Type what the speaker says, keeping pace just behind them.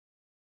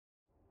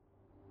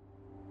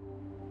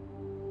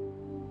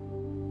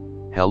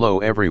Hello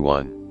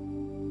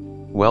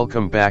everyone.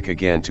 Welcome back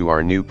again to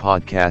our new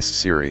podcast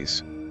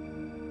series.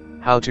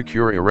 How to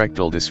cure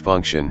erectile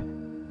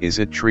dysfunction, is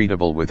it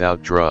treatable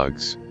without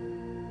drugs?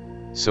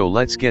 So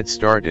let's get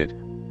started,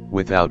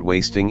 without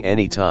wasting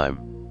any time.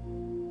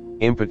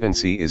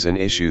 Impotency is an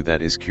issue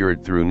that is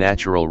cured through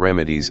natural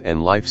remedies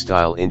and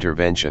lifestyle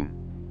intervention.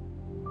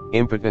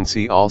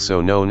 Impotency,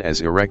 also known as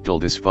erectile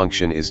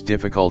dysfunction, is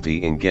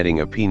difficulty in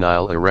getting a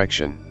penile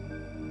erection.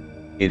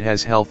 It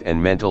has health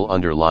and mental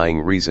underlying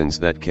reasons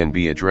that can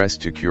be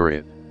addressed to cure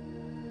it.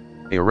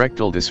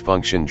 Erectile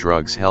dysfunction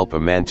drugs help a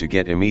man to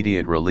get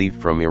immediate relief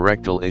from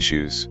erectile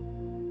issues.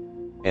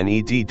 An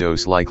ED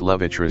dose like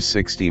Levitra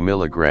 60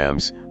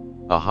 mg,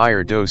 a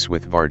higher dose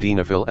with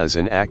vardenafil as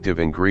an active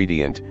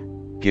ingredient,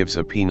 gives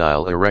a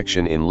penile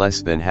erection in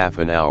less than half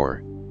an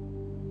hour.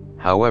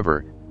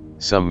 However,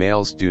 some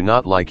males do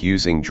not like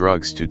using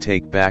drugs to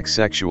take back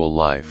sexual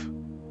life.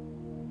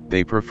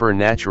 They prefer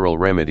natural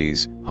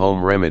remedies,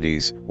 home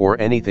remedies, or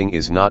anything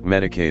is not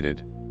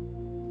medicated.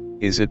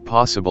 Is it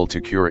possible to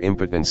cure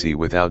impotency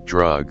without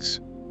drugs?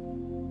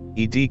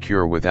 ED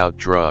cure without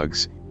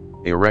drugs,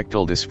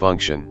 erectile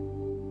dysfunction.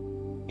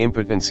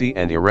 Impotency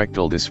and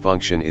erectile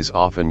dysfunction is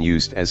often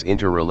used as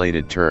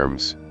interrelated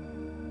terms.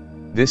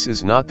 This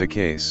is not the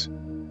case.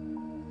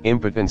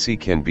 Impotency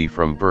can be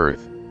from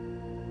birth.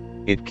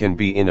 It can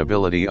be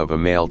inability of a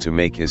male to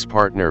make his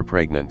partner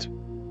pregnant.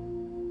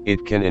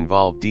 It can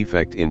involve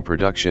defect in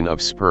production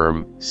of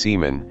sperm,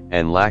 semen,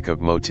 and lack of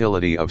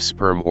motility of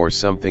sperm, or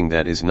something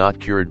that is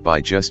not cured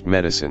by just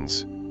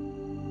medicines.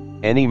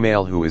 Any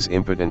male who is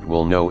impotent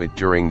will know it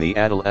during the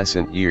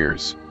adolescent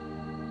years.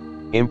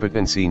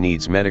 Impotency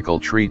needs medical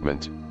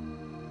treatment.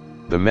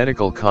 The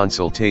medical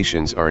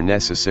consultations are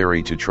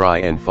necessary to try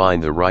and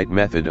find the right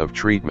method of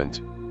treatment.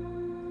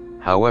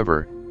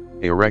 However,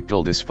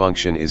 erectile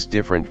dysfunction is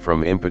different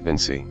from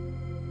impotency.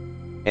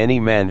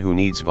 Any man who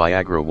needs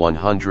Viagra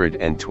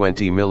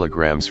 120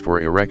 mg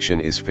for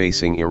erection is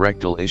facing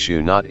erectile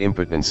issue, not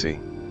impotency.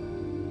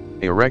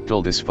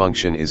 Erectile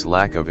dysfunction is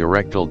lack of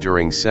erectile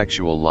during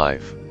sexual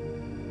life.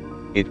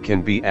 It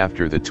can be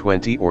after the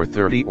 20 or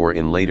 30 or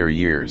in later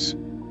years.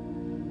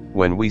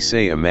 When we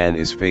say a man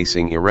is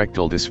facing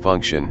erectile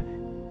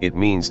dysfunction, it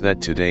means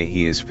that today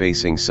he is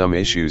facing some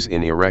issues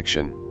in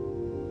erection.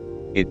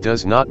 It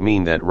does not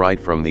mean that right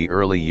from the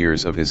early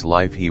years of his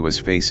life he was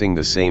facing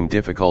the same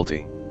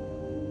difficulty.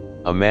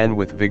 A man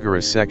with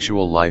vigorous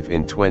sexual life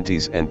in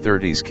 20s and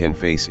 30s can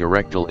face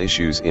erectile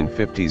issues in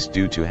 50s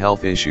due to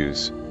health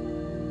issues.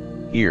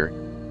 Here,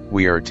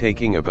 we are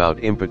talking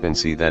about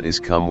impotency that is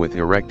come with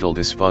erectile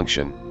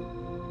dysfunction.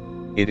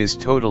 It is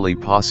totally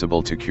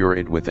possible to cure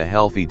it with a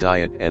healthy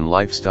diet and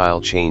lifestyle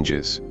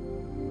changes.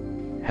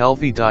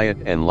 Healthy diet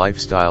and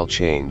lifestyle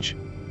change.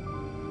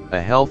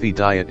 A healthy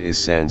diet is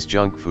sans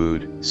junk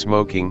food,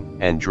 smoking,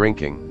 and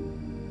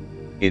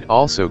drinking. It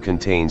also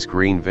contains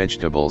green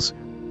vegetables,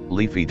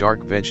 leafy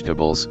dark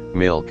vegetables,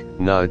 milk,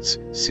 nuts,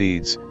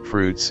 seeds,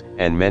 fruits,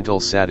 and mental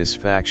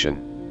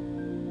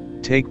satisfaction.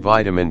 Take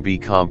vitamin B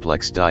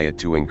complex diet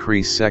to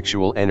increase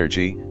sexual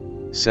energy,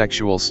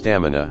 sexual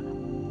stamina,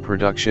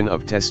 production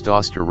of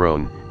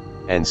testosterone,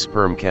 and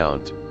sperm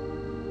count.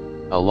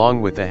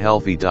 Along with a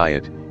healthy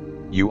diet,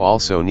 you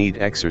also need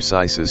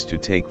exercises to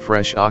take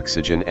fresh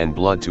oxygen and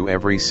blood to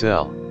every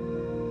cell.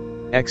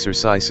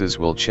 Exercises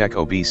will check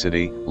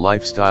obesity,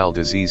 lifestyle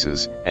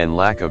diseases, and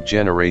lack of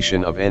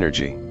generation of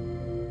energy.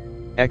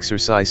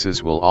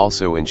 Exercises will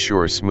also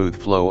ensure smooth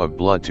flow of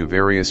blood to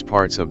various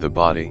parts of the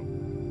body.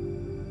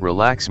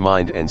 Relax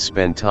mind and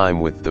spend time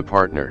with the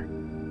partner.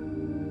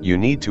 You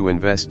need to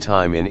invest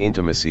time in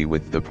intimacy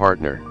with the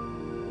partner.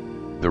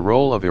 The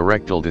role of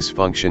erectile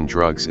dysfunction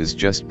drugs is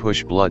just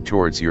push blood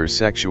towards your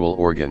sexual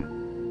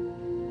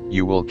organ.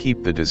 You will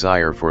keep the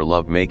desire for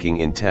lovemaking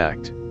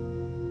intact.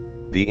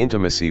 The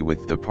intimacy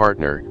with the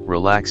partner,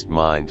 relaxed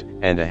mind,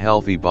 and a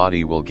healthy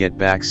body will get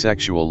back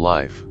sexual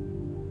life.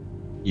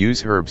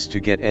 Use herbs to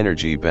get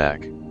energy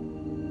back.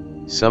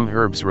 Some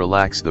herbs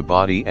relax the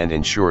body and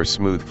ensure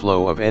smooth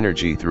flow of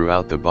energy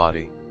throughout the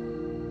body.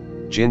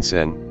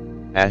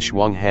 Ginseng,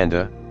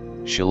 ashwagandha,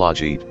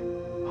 shilajit,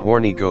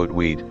 horny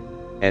goatweed,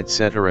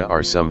 etc.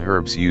 are some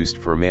herbs used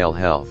for male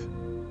health.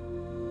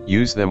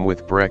 Use them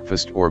with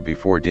breakfast or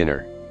before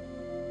dinner.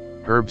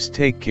 Herbs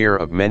take care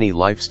of many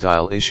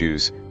lifestyle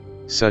issues,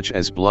 such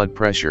as blood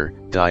pressure,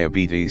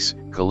 diabetes,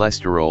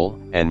 cholesterol,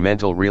 and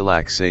mental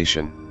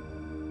relaxation.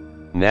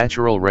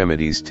 Natural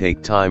remedies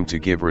take time to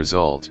give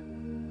result.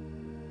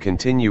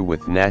 Continue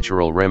with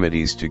natural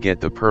remedies to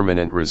get the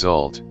permanent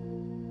result.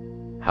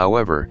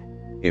 However,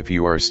 if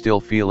you are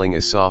still feeling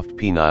a soft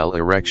penile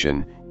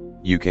erection,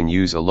 you can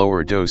use a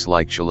lower dose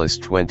like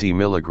Cialis 20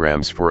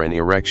 mg for an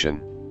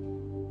erection.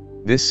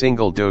 This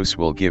single dose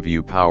will give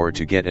you power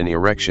to get an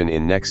erection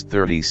in next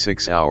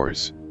 36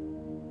 hours.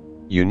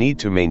 You need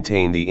to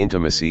maintain the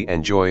intimacy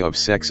and joy of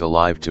sex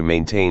alive to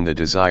maintain the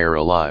desire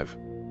alive.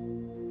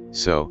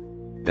 So,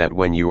 that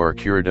when you are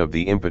cured of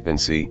the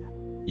impotency,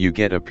 you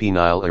get a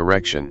penile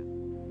erection.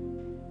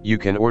 You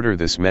can order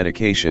this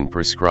medication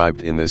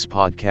prescribed in this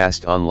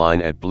podcast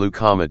online at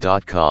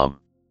bluecomma.com.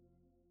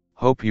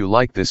 Hope you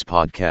like this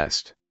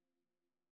podcast.